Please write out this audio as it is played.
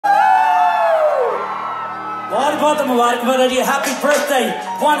बहुत बहुत मुबारकबाद जी. Happy birthday,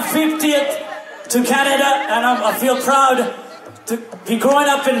 150th to Canada, and I feel proud to be growing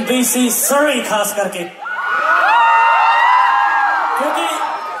up in BC, Surrey खास करके. क्योंकि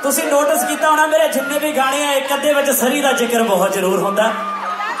तुसी नोटिस किया होना मेरे जिन्ने भी गाने हैं एक अद्धे विच सरी दा जिक्र बहुत जरूर होंदा,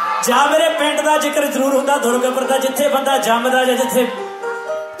 जां मेरे पिंड दा जिक्र जरूर होंदा, दुर्गपुर दा जिथे बंदा जमदा जां जिथे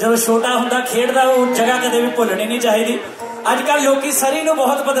जब छोटा होंदा खेडदा वो जगह कदे भी भुलनी नहीं चाहिदी. आजकल लोग सरी नूं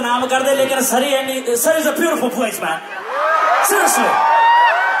बहुत बदनाम करते, लेकिन सरी is a beautiful place man. Seriously,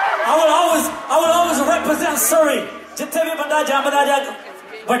 I will always represent Surrey. जिथे भी बंदा जमदा जां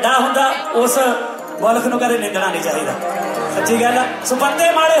वड्डा हुंदा उस मुल्क नूं कदे निंदना नहीं चाहिदा. सच्ची गल है. सो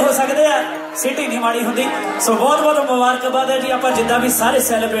बंदे माड़े हो सकते हैं, सिटी नहीं माड़ी होंदी. सो बहुत बहुत मुबारकबाद है जी. आप जिद्दां भी सारे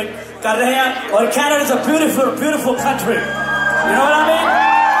सेलिब्रेट कर रहे हैं. और Canada is a beautiful beautiful country. You know what I mean?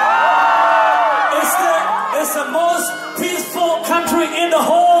 It's the most peaceful country in the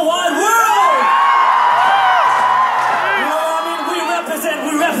whole wide world. You know what I mean? We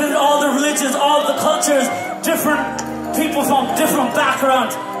represent all the religions, all the cultures, different people from different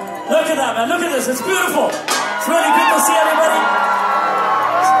backgrounds. Look at that, man. Look at this. It's beautiful. It's really good to see everybody.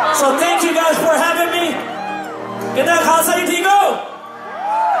 So thank you guys for having me. कितना खासा ही ठीक हो?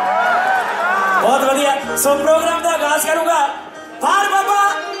 बहुत बढ़िया. So programme का आगाज करूंगा. बार बाबा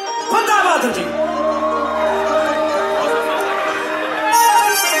बंदा बहादुर जी.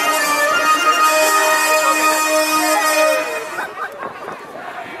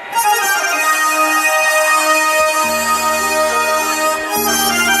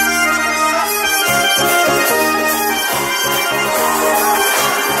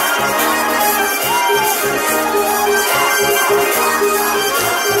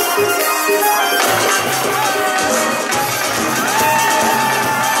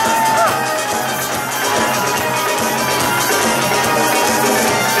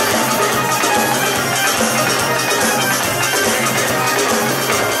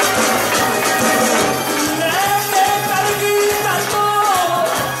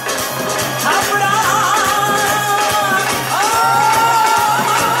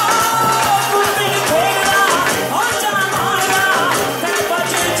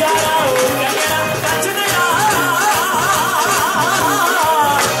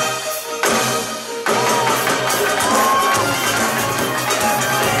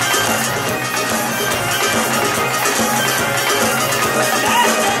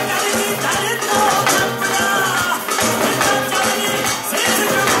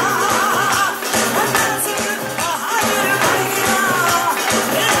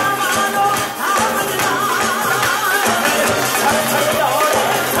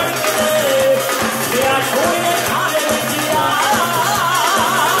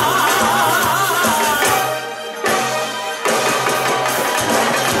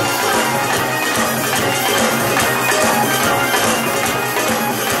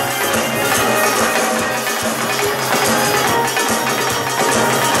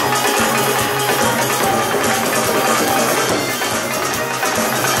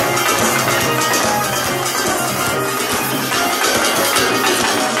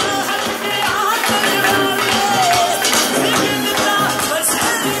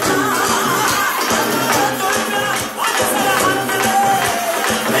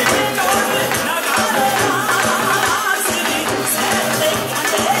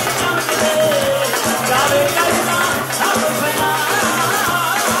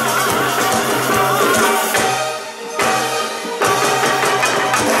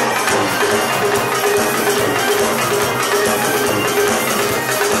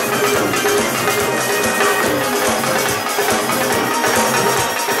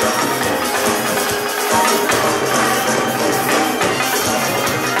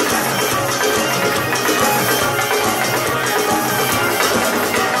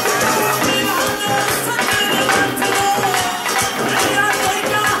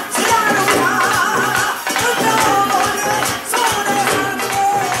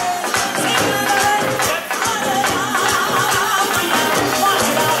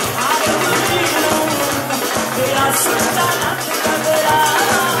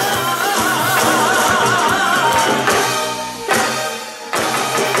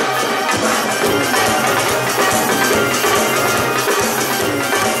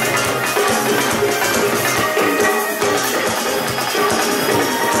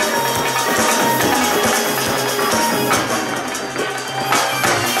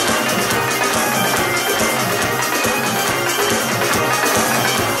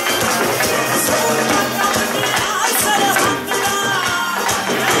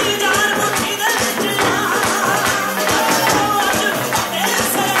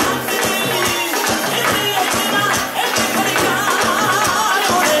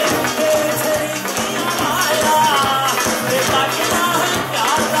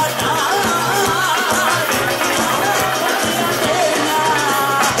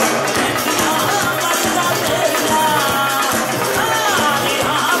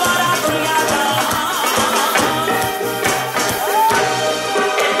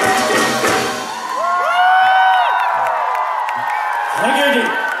 जी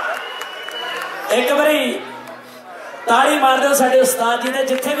एक बारी ताड़ी मार दो साडे उस्ताद जी ने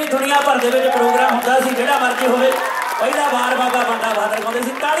जिथे भी दुनिया भर दे विच प्रोग्राम हुंदा सी जिहड़ा मर्जी होवे पहला बार बाबा बंदा बहादुर गाउंदे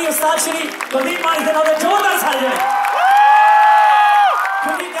सी ताड़ी उस्ताद श्री कुलदीप मानक दे नाल ते जोरदार साल जणे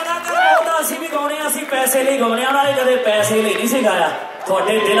क्योंकि कलाकार बहुत असीं भी गाउने असीं पैसे लई गाउने उन्हां ने कदे पैसे लई नहीं सी गाया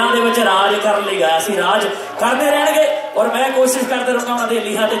तुहाडे दिलां दे विच राज करन लई गाया सी राज करदे रहणगे और मैं कोशिश करदे रहूंगा उन्हां दे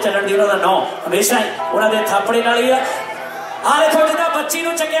लीहां ते चलण दी उन्हां दा नाम हमेशा ही उन्हां दे थापड़े नाल ही आ देखो जिद्दां बच्ची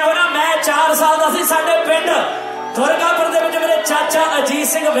नूं चुक्किया होया मैं 4 साल दा सी साडे पिंड दुर्गापुर दे विच मेरे चाचा अजीत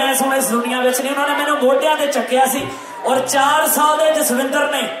सिंह वैस हुण इस दुनिया विच नहीं उन्होंने मैनूं मोढियां ते चुक्किया सी और 4 साल दे जसविंदर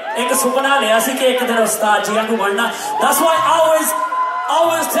ने एक सुपना लिया सी कि एक दिन उस्ताद जी वांगू बनना that's why I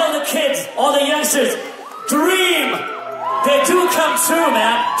always tell the kids all the youngsters dream they do come true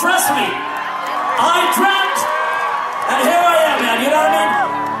man trust me I dreamt and here I am man you know what I mean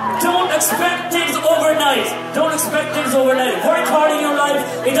don't expect things overnight don't expect things overnight work hard in your life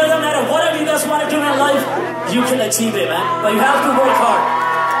it doesn't matter whatever you guys want to do in life you can achieve it man but you have to work hard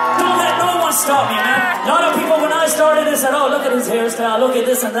don't let no one stop me man a lot of people when I started they said oh look at his hairstyle look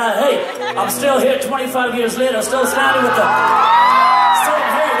at this and that hey I'm still here 25 years later still standing with the same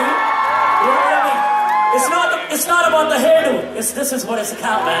hair dude you know what I mean it's not about the hairdo this is what it's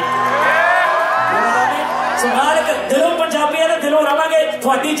about man you know what I mean so मालिक दिलों पंजाबी है ना दिलों रवांगे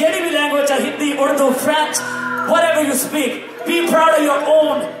थोड़ी JD भी language है Hindi Urdu French whatever you speak be proud of your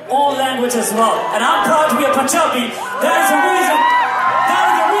own language as well and I'm proud to be a Punjabi that is the reason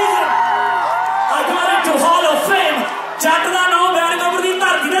I got into Hall of Fame जट दा नाम बैरकपुर दी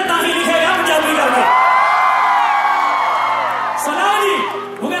धरती ते तां ही लिखा गया पंजाबी करके so now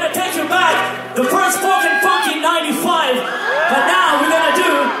we're gonna take you back the first